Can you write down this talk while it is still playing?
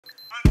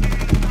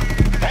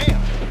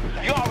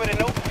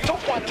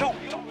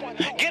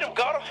2.2 Get him,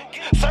 Gutta.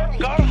 Serve him,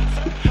 Gutta.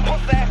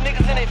 Pussy ass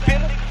niggas in they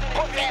feelings.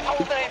 Pussy ass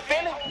hoes in they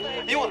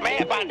feelings. You was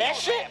mad about that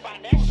shit?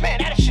 Man,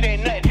 that shit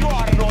ain't nothing. You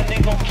already know a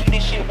nigga gon' keep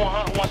this shit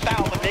 100,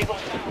 1,000, nigga.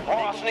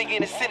 Ross nigga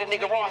in the city,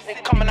 nigga. Ross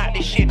nigga coming out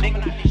this shit,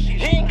 nigga.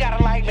 He ain't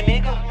gotta like me,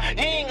 nigga.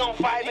 He ain't gon'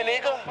 fight me,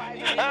 nigga.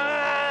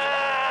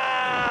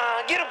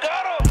 Get him,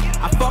 Gutta.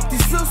 I fucked your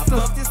sister,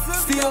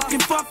 still can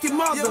fuck your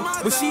mother,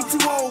 but she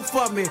too old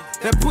for me.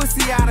 That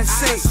pussy out of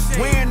shape,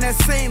 wearing that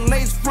same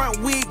lace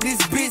front wig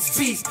this bitch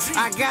beat.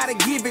 I gotta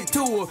give it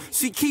to her,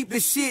 she keep the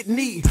shit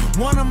neat.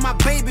 One of my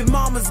baby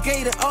mamas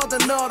gave the other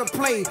love to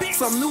play.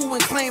 Some new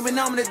and claiming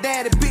I'm the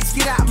daddy, bitch,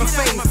 get out my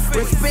face.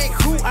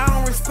 Respect who? I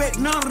don't respect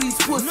none of these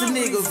pussy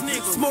niggas.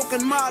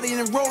 Smoking Molly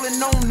and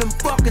rolling on them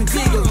fucking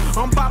jiggers.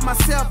 I'm by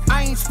myself,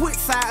 I ain't switch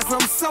sides,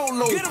 I'm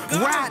solo.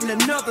 Riding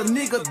another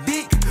nigga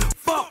dick.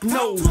 Fuck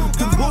no,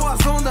 the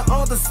boys on the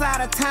other side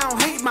of town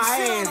hate my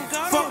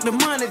ass. Fuck the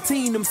money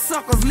team, them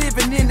suckers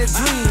living in the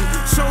dream.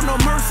 Show no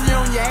mercy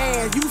on your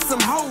ass, you some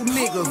hoe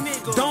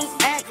nigga. Don't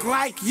act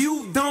like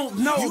you don't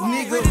know,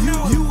 nigga.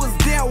 You was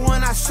there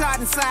when I shot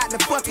inside the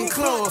fucking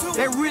club.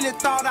 They really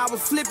thought I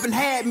was flipping,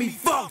 had me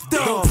fucked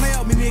up. Don't play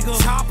with me,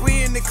 nigga. Chopper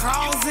in the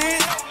closet.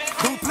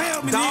 Don't play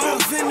with me, nigga.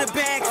 Dogs in the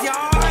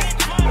backyard.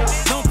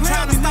 Don't play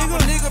with me, nigga.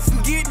 Nigga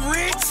from getting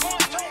rich.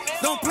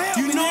 Don't play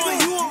with me, you know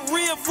you a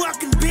real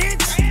fucking bitch.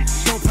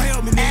 Don't play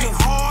with me, nigga.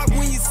 Act hard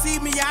when you see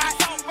me out.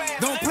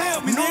 Don't play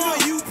with me,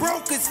 nigga. You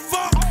broke as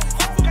fuck.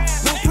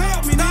 Don't play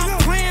with me, nigga.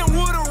 Stop playing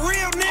with a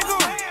real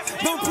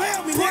nigga. Don't play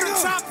with me, nigga. Put a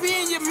chopper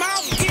in your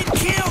mouth, get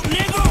killed,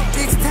 nigga.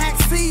 It's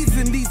tax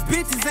season, these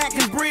bitches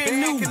acting brand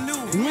new.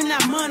 When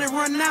that money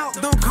run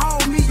out, don't call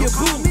me your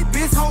boo.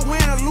 This hoe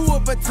wearing a Louis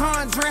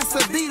Vuitton dress,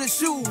 Adidas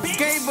shoes.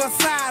 Gave a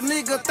side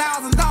nigga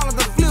 $1,000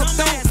 to flip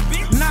dope.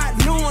 Not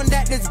knowing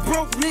that this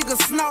broke nigga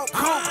snort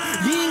coke.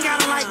 You ain't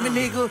gotta like me,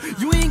 nigga.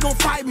 You ain't gon'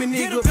 fight me,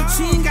 nigga.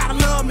 She ain't gotta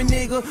love me,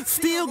 nigga.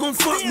 Still gon'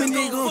 fuck me,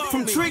 nigga.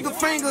 From trigger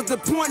fingers to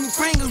pointing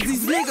fingers,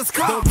 these niggas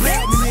caught. Don't play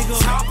with me,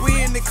 nigga. Chopper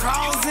in the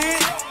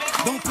closet.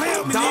 Don't play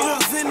with me, nigga.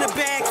 Dogs in the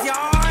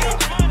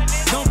backyard.